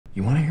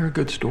You want to hear a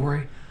good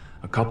story?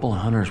 A couple of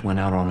hunters went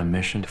out on a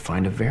mission to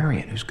find a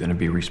variant who's going to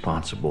be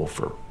responsible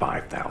for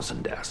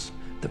 5,000 deaths.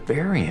 The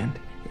variant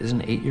is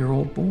an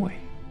 8-year-old boy.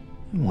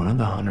 And one of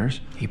the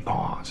hunters, he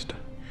paused.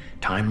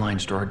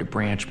 Timeline started to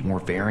branch, more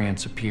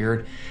variants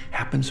appeared.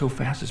 Happened so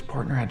fast his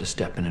partner had to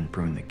step in and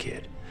prune the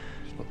kid.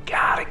 You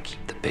gotta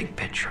keep the big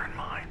picture in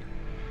mind.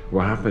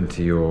 What happened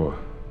to your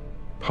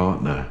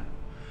partner?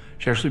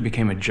 She actually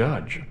became a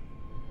judge.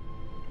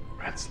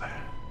 That's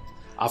that.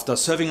 After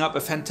serving up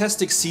a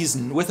fantastic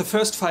season with the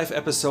first 5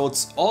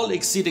 episodes all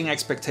exceeding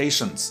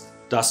expectations,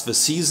 does the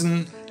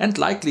season and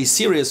likely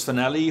series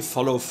finale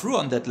follow through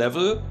on that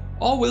level,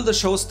 or will the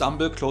show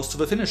stumble close to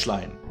the finish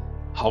line?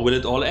 How will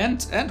it all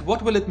end and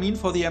what will it mean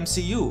for the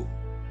MCU?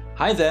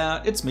 Hi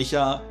there, it's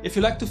Micha. If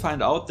you'd like to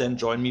find out, then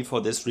join me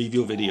for this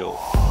review video.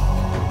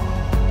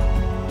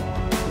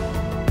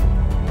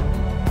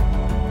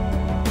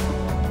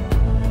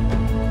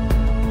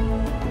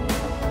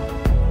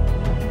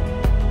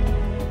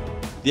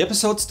 The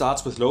episode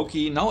starts with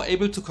Loki, now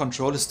able to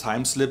control his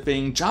time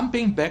slipping,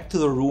 jumping back to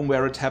the room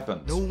where it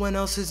happened. No one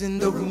else is in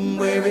the room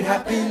where it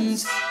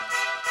happens.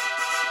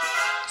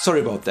 Sorry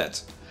about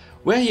that.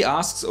 Where he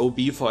asks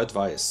OB for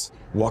advice.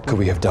 What could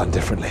we have done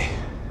differently?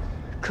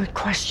 Good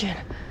question.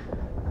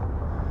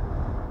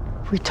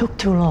 We took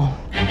too long.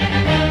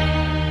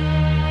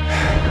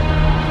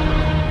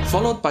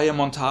 Followed by a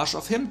montage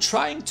of him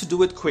trying to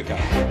do it quicker.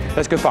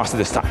 Let's go faster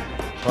this time.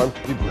 Time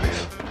to be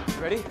brave.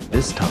 Ready?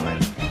 This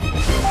time,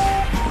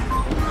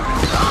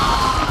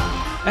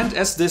 and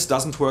as this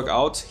doesn't work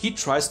out, he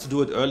tries to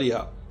do it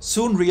earlier,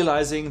 soon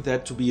realizing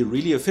that to be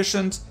really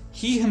efficient,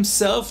 he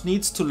himself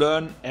needs to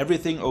learn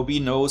everything OB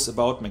knows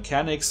about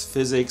mechanics,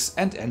 physics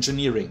and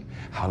engineering.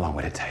 How long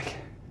would it take?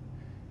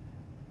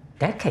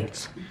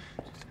 Decades.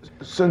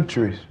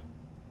 Centuries.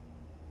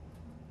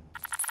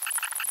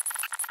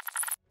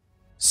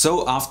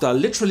 So after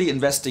literally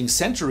investing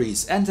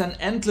centuries and an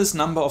endless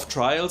number of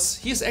trials,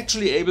 he is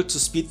actually able to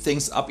speed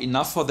things up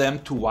enough for them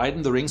to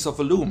widen the rings of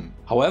the loom.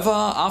 However,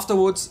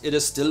 afterwards it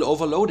is still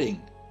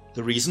overloading.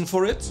 The reason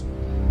for it?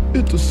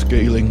 It's a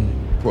scaling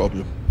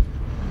problem.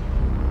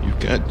 You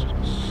can't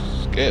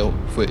scale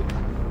for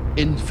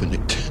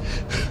infinite.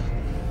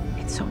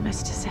 It's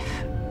almost as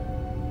if,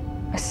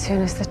 as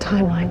soon as the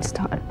timeline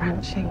started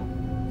branching,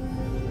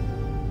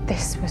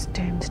 this was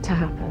doomed to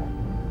happen.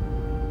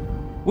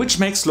 Which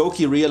makes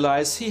Loki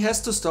realize he has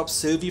to stop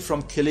Sylvie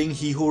from killing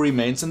He Who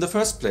Remains in the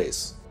first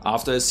place.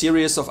 After a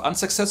series of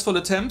unsuccessful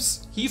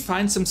attempts, he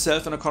finds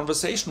himself in a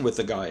conversation with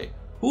the guy,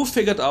 who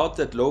figured out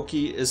that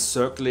Loki is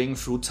circling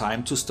through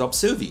time to stop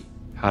Sylvie.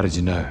 How did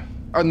you know?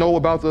 I know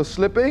about the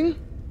slipping.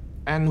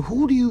 And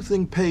who do you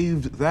think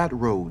paved that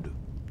road?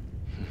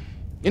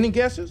 Any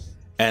guesses?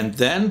 And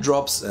then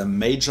drops a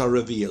major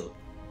reveal.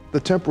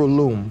 The temporal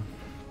loom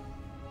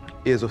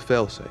is a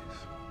failsafe.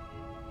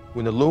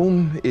 When the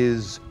loom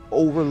is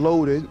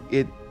overloaded,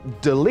 it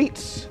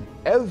deletes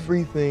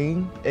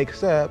everything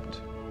except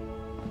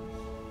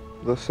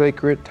the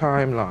sacred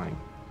timeline.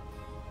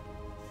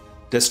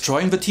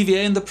 Destroying the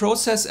TVA in the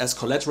process as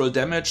collateral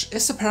damage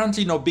is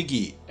apparently no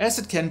biggie, as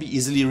it can be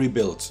easily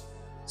rebuilt.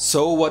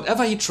 So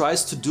whatever he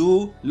tries to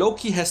do,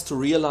 Loki has to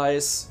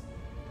realize.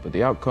 But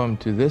the outcome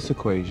to this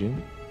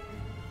equation,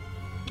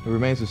 it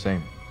remains the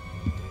same.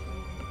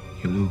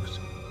 You lose.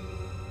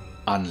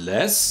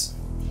 Unless...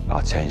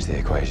 I'll change the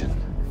equation.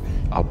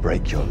 I'll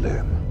break your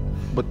loom.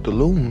 But the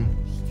loom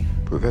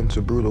prevents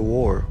a brutal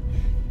war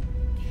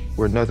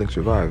where nothing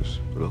survives,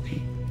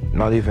 Loki.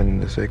 Not even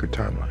the sacred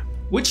timeline.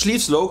 Which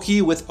leaves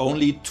Loki with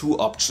only 2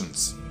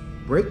 options.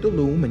 Break the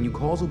loom and you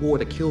cause a war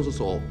that kills us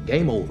all.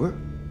 Game over.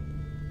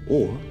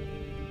 Or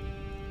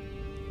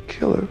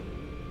kill her.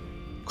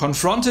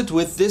 Confronted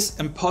with this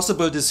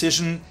impossible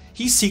decision,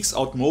 he seeks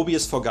out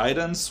Mobius for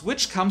guidance,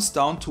 which comes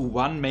down to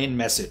one main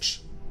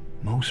message.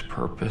 most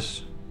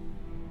purpose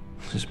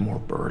is more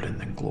burden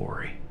than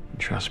glory. And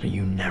trust me,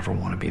 you never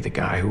want to be the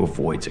guy who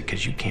avoids it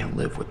because you can't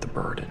live with the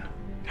burden.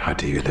 How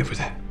do you live with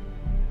it?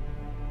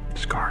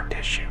 Scar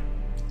tissue.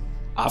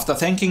 After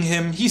thanking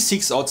him, he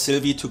seeks out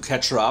Sylvie to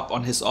catch her up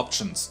on his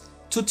options,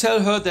 to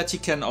tell her that he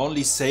can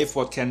only save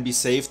what can be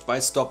saved by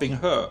stopping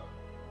her,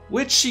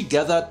 which she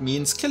gathered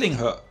means killing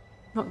her.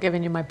 Not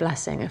giving you my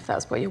blessing if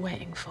that's what you're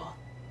waiting for.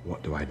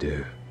 What do I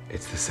do?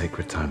 It's the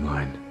sacred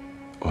timeline,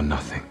 or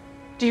nothing.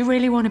 Do you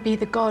really want to be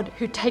the god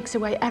who takes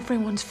away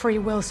everyone's free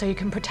will so you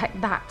can protect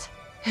that?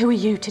 Who are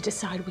you to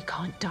decide we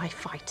can't die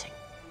fighting?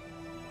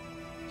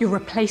 You're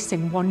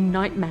replacing one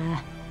nightmare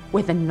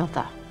with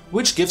another.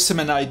 Which gives him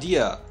an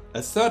idea,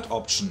 a third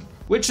option,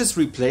 which is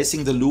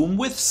replacing the loom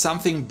with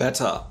something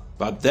better.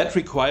 But that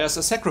requires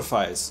a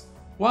sacrifice,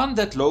 one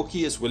that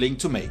Loki is willing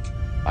to make.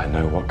 I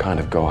know what kind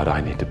of god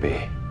I need to be.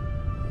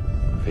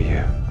 For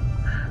you.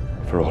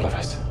 For all of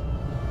us.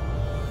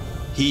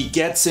 He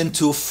gets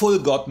into full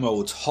god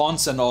mode,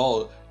 horns and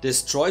all,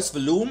 destroys the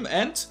loom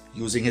and,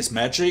 using his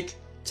magic,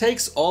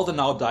 takes all the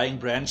now dying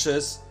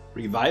branches,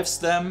 revives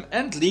them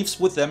and leaves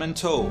with them in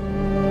tow.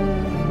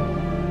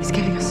 He's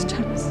giving us a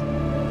chance.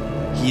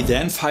 He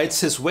then fights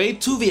his way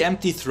to the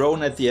empty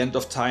throne at the end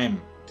of time,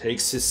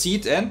 takes his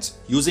seat and,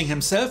 using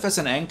himself as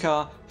an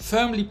anchor,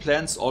 firmly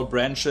plants all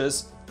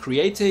branches,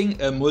 creating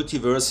a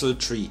multiversal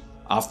tree.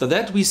 After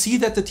that, we see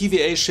that the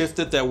TVA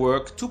shifted their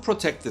work to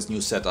protect this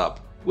new setup,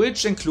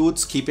 which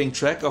includes keeping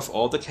track of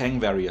all the Kang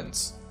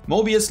variants.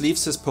 Mobius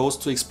leaves his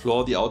post to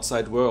explore the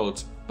outside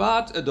world,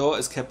 but a door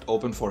is kept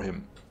open for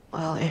him.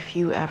 Well, if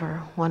you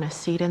ever want a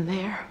seat in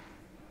there,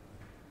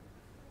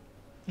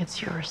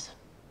 it's yours.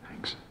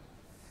 Thanks.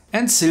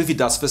 And Sylvie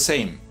does the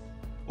same.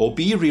 OB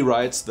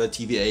rewrites the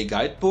TVA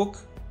guidebook,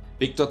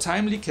 Victor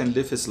Timely can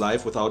live his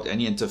life without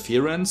any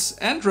interference,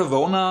 and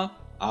Ravonna,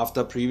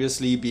 after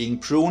previously being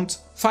pruned,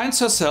 finds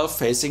herself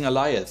facing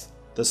Alioth,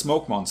 the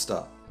smoke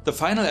monster. The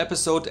final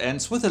episode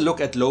ends with a look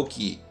at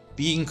Loki,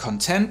 being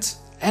content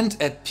and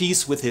at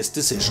peace with his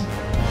decision.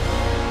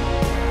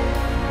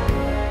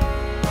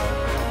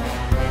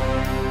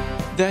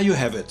 There you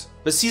have it,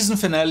 the season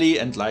finale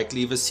and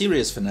likely the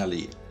series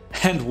finale.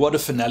 And what a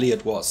finale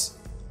it was.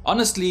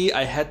 Honestly,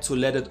 I had to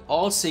let it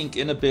all sink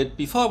in a bit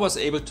before I was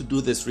able to do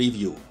this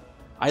review.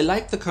 I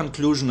liked the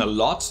conclusion a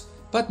lot,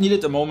 but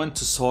needed a moment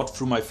to sort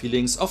through my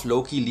feelings of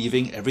Loki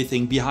leaving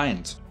everything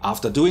behind.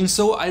 After doing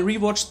so, I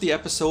rewatched the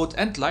episode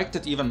and liked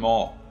it even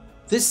more.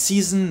 This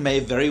season may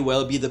very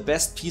well be the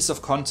best piece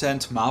of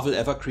content Marvel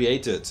ever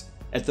created.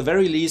 At the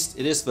very least,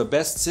 it is the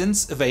best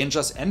since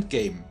Avengers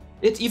Endgame.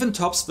 It even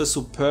tops the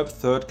superb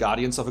third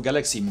Guardians of the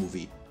Galaxy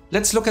movie.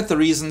 Let's look at the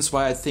reasons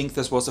why I think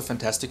this was a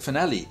fantastic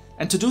finale.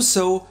 And to do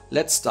so,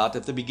 let's start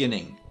at the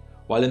beginning.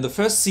 While in the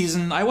first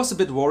season I was a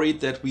bit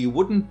worried that we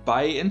wouldn't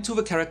buy into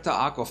the character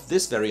arc of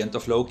this variant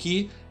of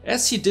Loki,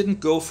 as he didn't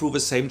go through the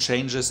same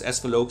changes as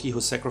the Loki who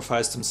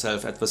sacrificed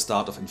himself at the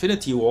start of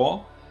Infinity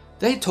War,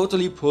 they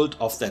totally pulled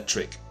off that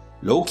trick.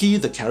 Loki,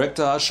 the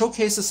character,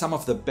 showcases some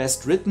of the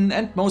best written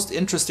and most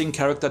interesting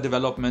character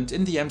development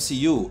in the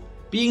MCU,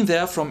 being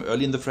there from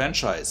early in the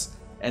franchise.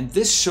 And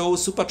this show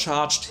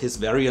supercharged his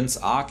variant's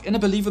arc in a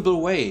believable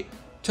way,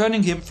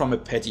 turning him from a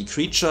petty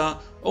creature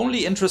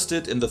only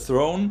interested in the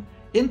throne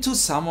into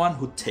someone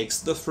who takes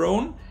the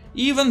throne,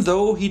 even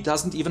though he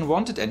doesn't even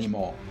want it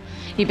anymore.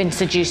 You've been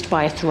seduced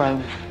by a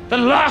throne. The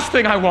last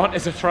thing I want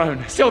is a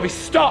throne. Sylvie,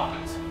 stop!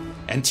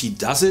 And he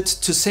does it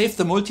to save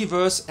the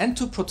multiverse and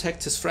to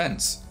protect his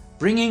friends,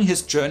 bringing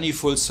his journey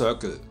full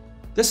circle.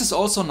 This is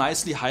also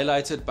nicely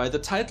highlighted by the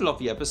title of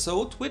the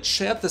episode, which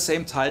shared the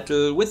same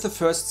title with the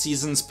first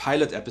season's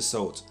pilot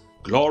episode,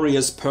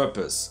 Glorious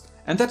Purpose.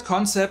 And that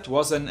concept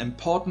was an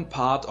important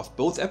part of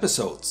both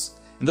episodes.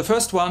 In the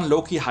first one,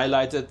 Loki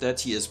highlighted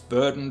that he is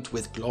burdened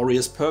with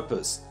glorious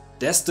purpose,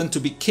 destined to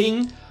be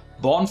king,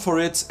 born for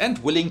it and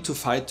willing to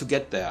fight to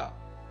get there.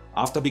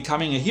 After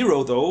becoming a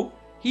hero though,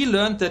 he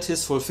learned that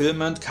his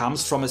fulfillment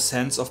comes from a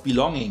sense of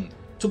belonging,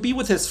 to be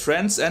with his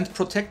friends and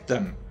protect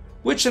them,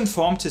 which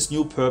informed his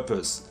new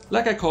purpose,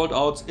 like I called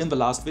out in the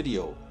last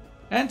video.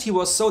 And he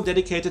was so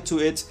dedicated to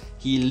it,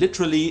 he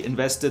literally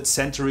invested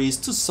centuries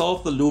to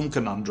solve the Loom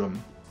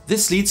conundrum.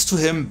 This leads to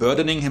him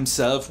burdening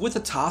himself with the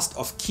task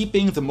of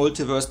keeping the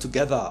multiverse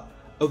together,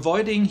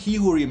 avoiding He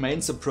Who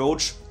Remains'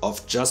 approach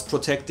of just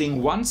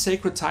protecting one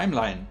sacred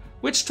timeline,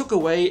 which took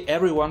away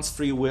everyone's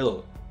free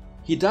will.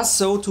 He does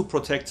so to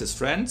protect his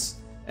friends,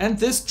 and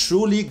this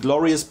truly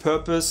glorious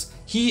purpose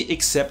he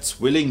accepts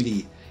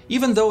willingly,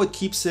 even though it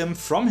keeps him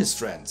from his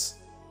friends.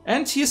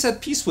 And he is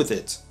at peace with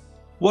it.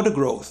 What a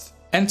growth.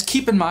 And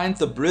keep in mind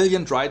the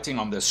brilliant writing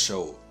on this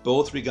show,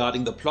 both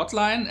regarding the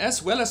plotline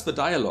as well as the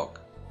dialogue.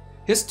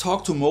 His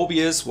talk to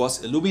Mobius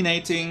was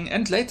illuminating,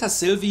 and later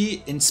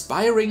Sylvie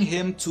inspiring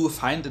him to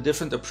find a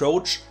different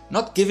approach,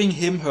 not giving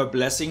him her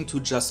blessing to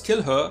just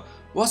kill her,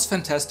 was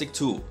fantastic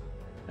too.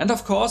 And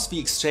of course the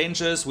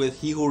exchanges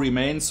with He Who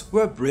Remains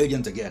were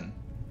brilliant again.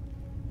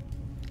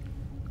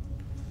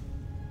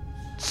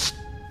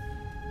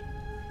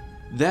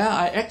 There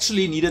I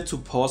actually needed to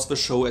pause the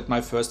show at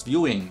my first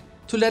viewing,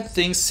 to let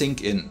things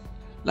sink in.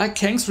 Like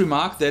Kang's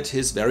remark that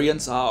his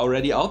variants are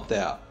already out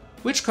there,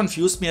 which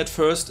confused me at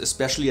first,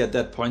 especially at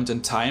that point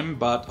in time,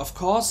 but of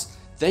course,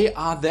 they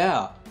are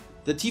there.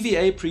 The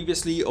TVA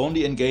previously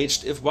only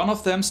engaged if one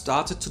of them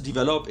started to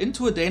develop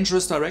into a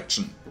dangerous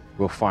direction.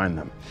 We'll find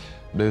them.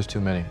 There's too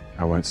many.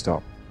 I won't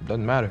stop.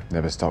 Doesn't matter.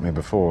 Never stopped me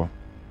before.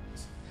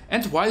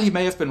 And while he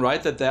may have been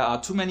right that there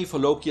are too many for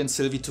Loki and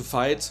Sylvie to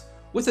fight,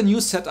 with the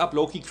new setup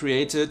Loki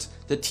created,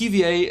 the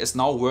TVA is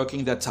now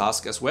working their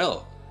task as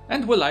well,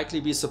 and will likely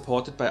be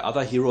supported by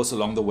other heroes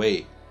along the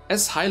way,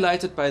 as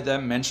highlighted by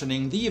them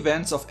mentioning the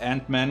events of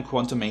Ant-Man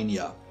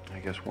Quantumania. I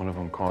guess one of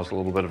them caused a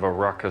little bit of a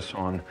ruckus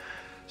on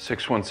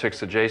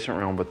 616 adjacent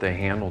realm, but they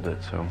handled it,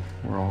 so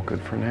we're all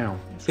good for now.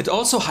 It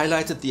also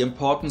highlighted the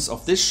importance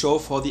of this show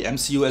for the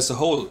MCU as a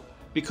whole,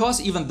 because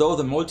even though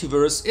the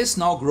multiverse is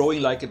now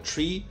growing like a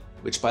tree,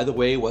 which by the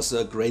way was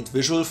a great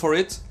visual for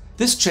it,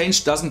 this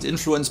change doesn't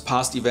influence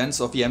past events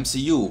of the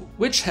MCU,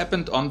 which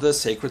happened on the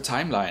sacred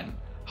timeline.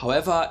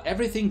 However,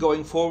 everything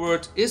going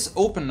forward is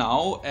open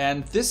now,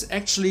 and this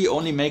actually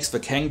only makes the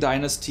Kang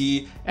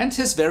dynasty and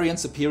his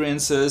variants'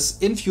 appearances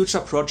in future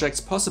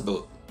projects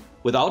possible.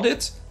 Without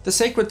it, the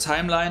sacred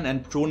timeline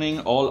and pruning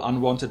all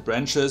unwanted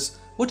branches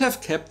would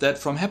have kept that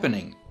from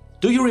happening.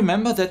 Do you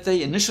remember that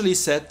they initially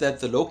said that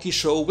the Loki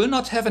show will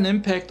not have an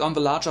impact on the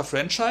larger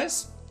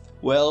franchise?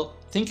 Well,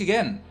 think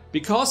again,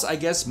 because I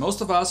guess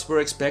most of us were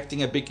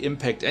expecting a big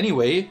impact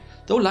anyway,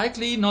 though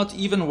likely not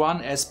even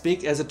one as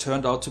big as it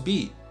turned out to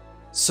be.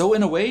 So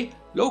in a way,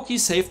 Loki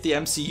saved the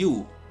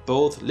MCU,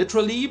 both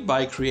literally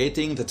by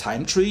creating the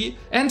time tree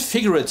and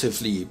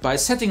figuratively by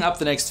setting up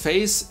the next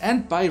phase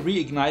and by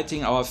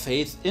reigniting our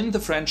faith in the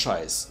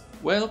franchise.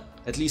 Well,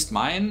 at least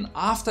mine,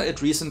 after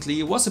it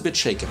recently was a bit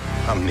shaken.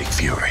 I'm Nick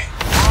Fury.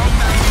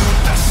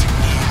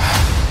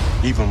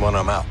 Even when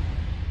I'm out,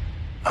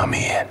 I'm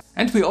in.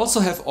 And we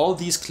also have all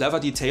these clever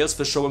details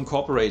the show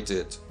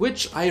incorporated,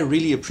 which I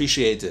really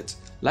appreciated.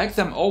 Like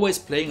them always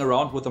playing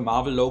around with the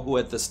Marvel logo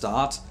at the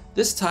start,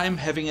 this time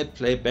having it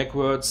play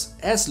backwards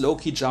as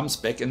Loki jumps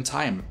back in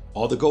time.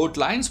 Or the gold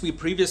lines we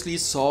previously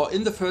saw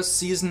in the first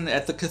season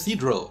at the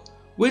cathedral,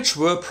 which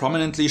were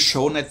prominently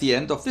shown at the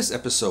end of this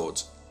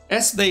episode,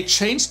 as they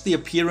changed the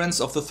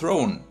appearance of the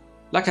throne.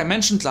 Like I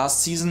mentioned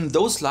last season,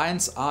 those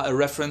lines are a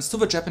reference to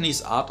the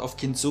Japanese art of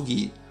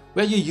kintsugi,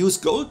 where you use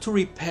gold to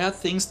repair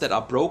things that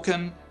are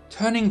broken,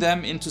 turning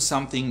them into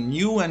something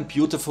new and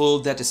beautiful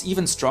that is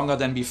even stronger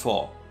than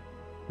before.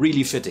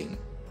 Really fitting.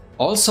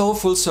 Also,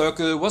 full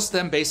circle was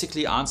them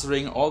basically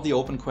answering all the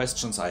open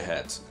questions I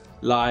had.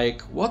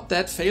 Like what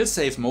that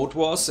failsafe mode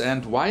was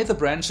and why the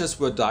branches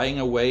were dying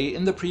away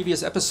in the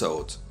previous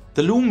episode.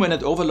 The loom, when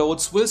it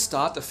overloads, will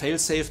start a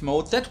failsafe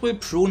mode that will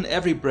prune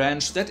every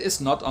branch that is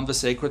not on the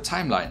sacred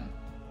timeline.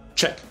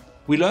 Check.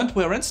 We learned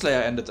where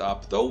Renslayer ended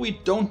up, though we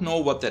don't know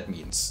what that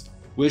means.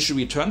 Will she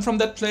return from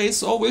that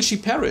place or will she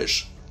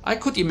perish? I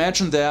could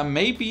imagine there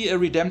may be a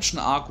redemption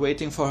arc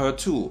waiting for her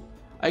too.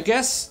 I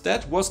guess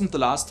that wasn't the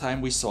last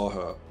time we saw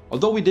her.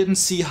 Although we didn't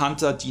see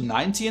Hunter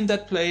D90 in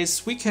that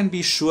place, we can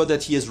be sure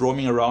that he is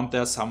roaming around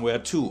there somewhere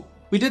too.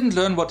 We didn't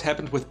learn what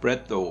happened with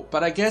Brett though,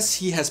 but I guess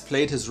he has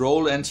played his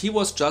role and he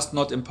was just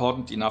not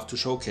important enough to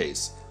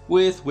showcase,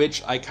 with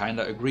which I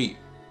kinda agree.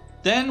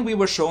 Then we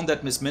were shown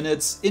that Miss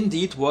Minutes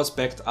indeed was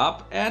backed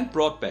up and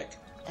brought back.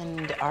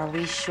 And are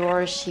we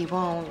sure she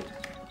won't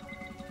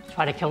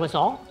try to kill us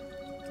all?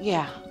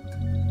 Yeah.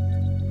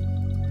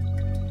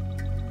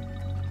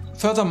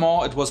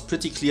 Furthermore, it was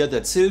pretty clear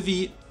that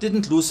Sylvie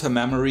didn't lose her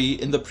memory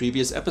in the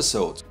previous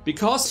episode,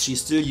 because she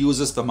still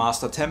uses the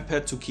Master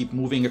Tempad to keep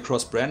moving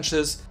across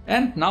branches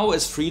and now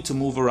is free to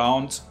move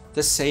around,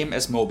 the same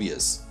as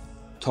Mobius.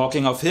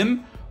 Talking of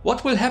him,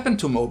 what will happen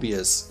to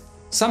Mobius?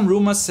 Some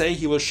rumors say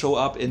he will show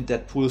up in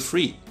Deadpool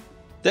 3.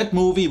 That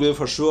movie will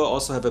for sure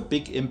also have a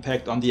big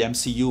impact on the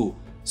MCU,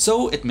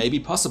 so it may be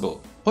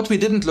possible. What we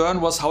didn't learn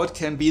was how it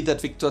can be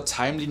that Victor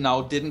Timely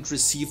now didn't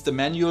receive the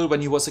manual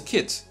when he was a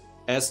kid,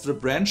 as the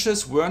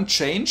branches weren't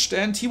changed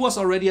and he was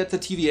already at the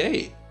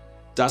TVA.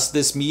 Does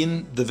this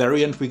mean the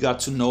variant we got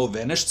to know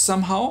vanished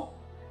somehow?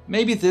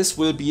 Maybe this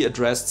will be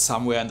addressed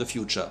somewhere in the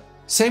future.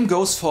 Same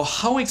goes for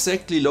how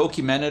exactly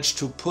Loki managed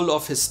to pull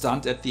off his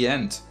stunt at the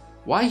end,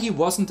 why he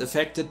wasn't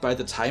affected by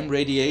the time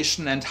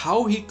radiation and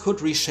how he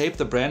could reshape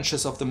the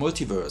branches of the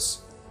multiverse.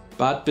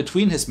 But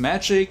between his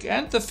magic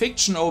and the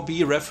fiction OB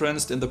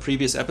referenced in the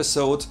previous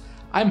episode,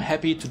 I'm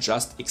happy to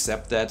just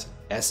accept that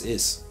as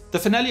is. The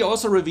finale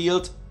also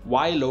revealed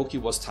why Loki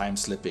was time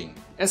slipping,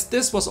 as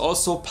this was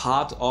also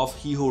part of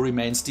He Who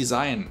Remains'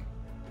 design.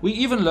 We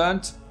even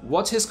learned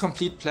what his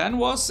complete plan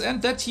was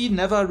and that he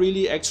never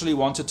really actually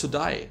wanted to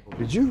die.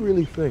 Did you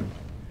really think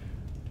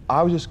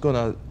I was just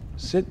gonna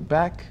sit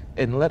back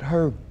and let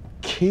her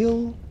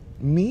kill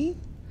me?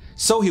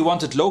 So he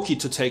wanted Loki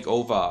to take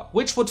over,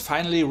 which would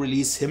finally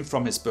release him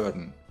from his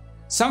burden.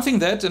 Something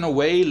that in a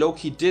way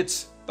Loki did,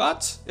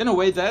 but in a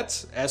way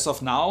that, as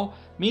of now,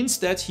 means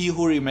that He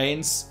Who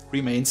Remains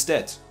remains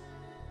dead.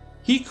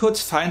 He could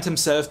find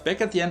himself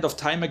back at the end of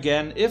time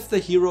again if the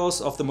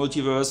heroes of the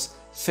multiverse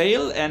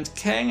fail and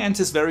Kang and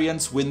his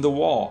variants win the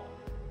war,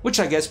 which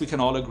I guess we can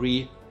all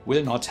agree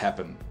will not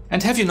happen.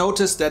 And have you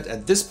noticed that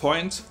at this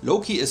point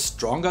Loki is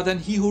stronger than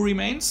He Who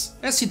Remains,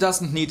 as he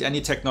doesn't need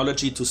any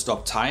technology to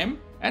stop time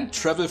and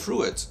travel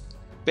through it.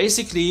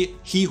 Basically,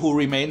 He Who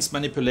Remains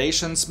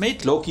manipulations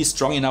made Loki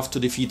strong enough to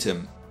defeat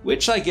him,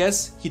 which I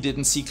guess he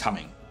didn't see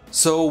coming.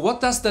 So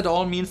what does that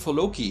all mean for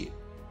Loki?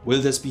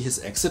 Will this be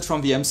his exit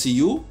from the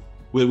MCU?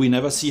 Will we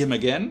never see him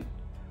again?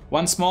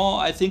 Once more,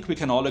 I think we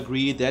can all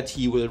agree that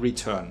he will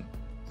return.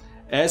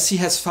 As he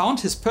has found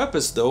his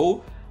purpose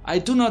though, I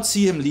do not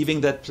see him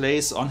leaving that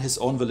place on his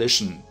own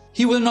volition.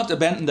 He will not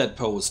abandon that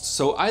post,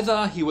 so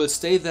either he will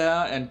stay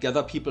there and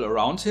gather people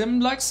around him,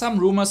 like some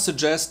rumors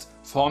suggest,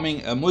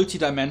 forming a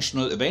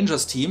multi-dimensional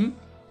Avengers team,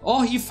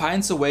 or he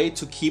finds a way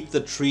to keep the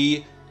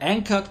tree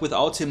anchored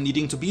without him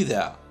needing to be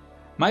there.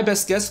 My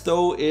best guess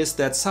though is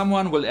that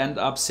someone will end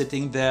up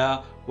sitting there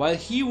while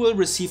he will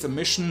receive a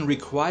mission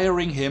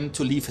requiring him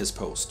to leave his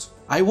post.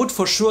 I would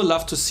for sure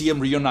love to see him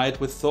reunite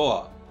with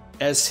Thor,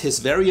 as his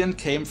variant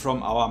came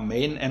from our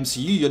main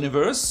MCU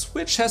universe,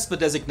 which has the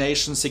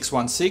designation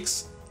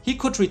 616, he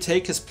could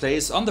retake his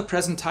place on the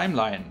present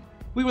timeline.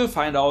 We will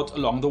find out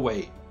along the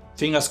way.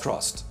 Fingers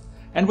crossed.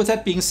 And with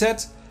that being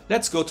said,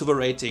 let's go to the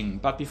rating.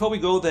 But before we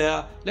go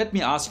there, let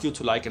me ask you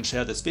to like and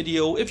share this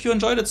video if you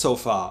enjoyed it so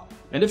far.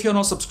 And if you're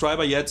no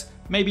subscriber yet,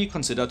 maybe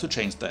consider to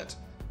change that.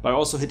 By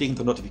also hitting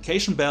the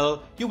notification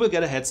bell, you will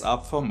get a heads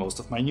up for most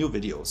of my new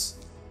videos.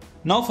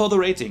 Now for the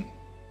rating.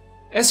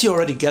 As you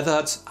already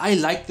gathered, I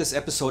liked this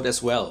episode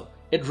as well.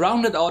 It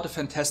rounded out a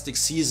fantastic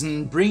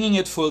season, bringing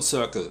it full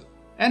circle.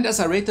 And as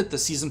I rated the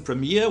season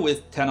premiere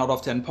with 10 out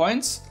of 10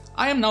 points,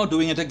 I am now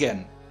doing it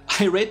again.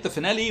 I rate the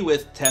finale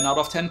with 10 out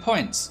of 10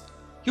 points.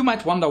 You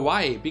might wonder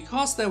why,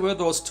 because there were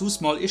those two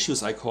small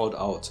issues I called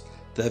out.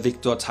 The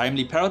Victor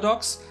timely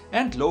paradox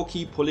and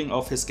Loki pulling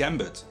off his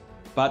gambit.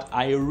 But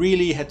I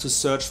really had to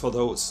search for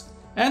those.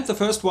 And the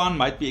first one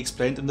might be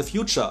explained in the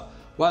future,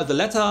 while the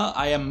latter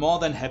I am more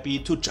than happy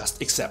to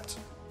just accept.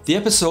 The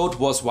episode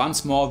was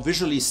once more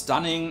visually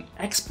stunning,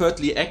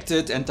 expertly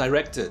acted and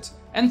directed,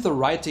 and the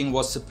writing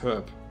was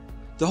superb.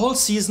 The whole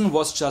season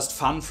was just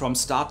fun from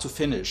start to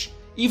finish,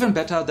 even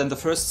better than the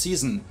first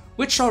season,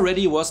 which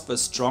already was the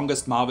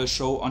strongest Marvel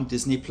show on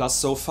Disney Plus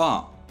so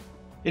far.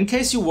 In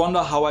case you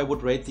wonder how I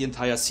would rate the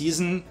entire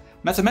season,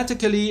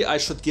 mathematically I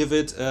should give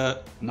it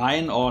a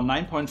 9 or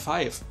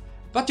 9.5.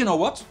 But you know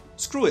what?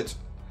 Screw it.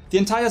 The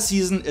entire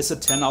season is a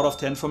 10 out of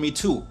 10 for me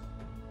too.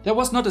 There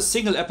was not a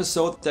single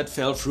episode that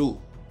fell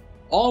through.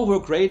 All were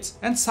great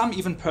and some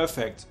even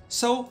perfect,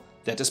 so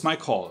that is my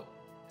call.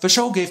 The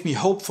show gave me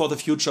hope for the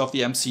future of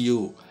the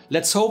MCU.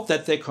 Let's hope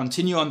that they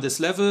continue on this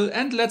level,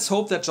 and let's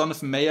hope that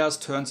Jonathan Majors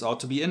turns out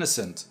to be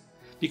innocent.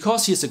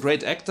 Because he is a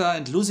great actor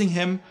and losing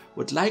him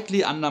would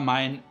likely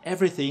undermine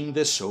everything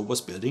this show was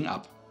building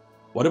up.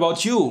 What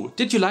about you?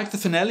 Did you like the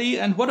finale,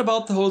 and what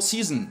about the whole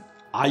season?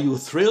 Are you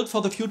thrilled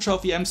for the future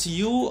of the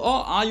MCU,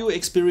 or are you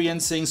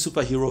experiencing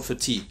superhero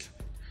fatigue?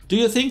 Do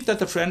you think that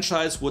the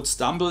franchise would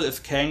stumble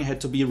if Kang had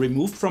to be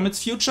removed from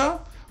its future?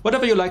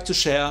 Whatever you like to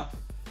share,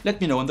 let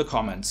me know in the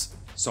comments.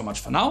 So much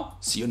for now,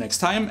 see you next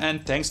time,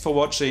 and thanks for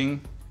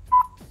watching.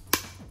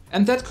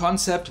 And that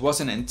concept was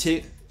an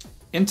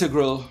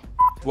integral,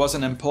 was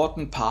an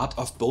important part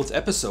of both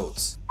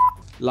episodes.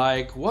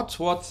 Like what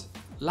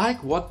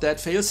that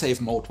failsafe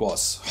mode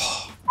was.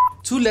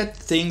 To let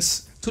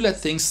things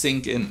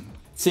sink in.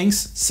 Things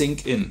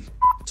sink in.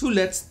 To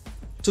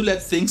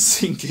let things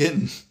sink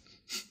in.